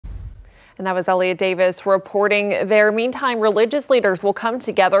And that was Elliot Davis reporting there. Meantime, religious leaders will come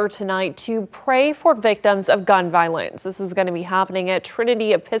together tonight to pray for victims of gun violence. This is going to be happening at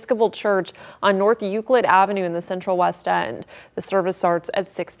Trinity Episcopal Church on North Euclid Avenue in the Central West End. The service starts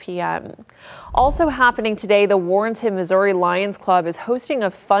at 6 p.m. Also happening today, the Warrenton, Missouri Lions Club is hosting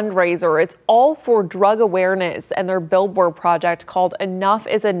a fundraiser. It's all for drug awareness and their billboard project called Enough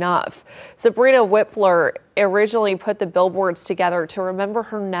is Enough. Sabrina Whipfler originally put the billboards together to remember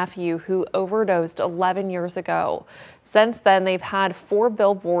her nephew who overdosed 11 years ago. Since then, they've had 4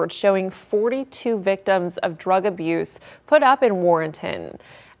 billboards showing 42 victims of drug abuse put up in Warrenton.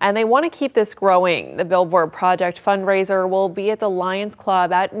 And they want to keep this growing. The Billboard Project fundraiser will be at the Lions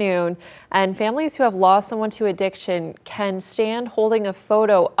Club at noon, and families who have lost someone to addiction can stand holding a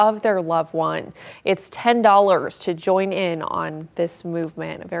photo of their loved one. It's $10 to join in on this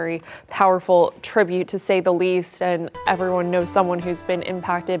movement. A very powerful tribute, to say the least, and everyone knows someone who's been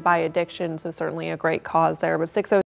impacted by addiction, so certainly a great cause there. But 6:06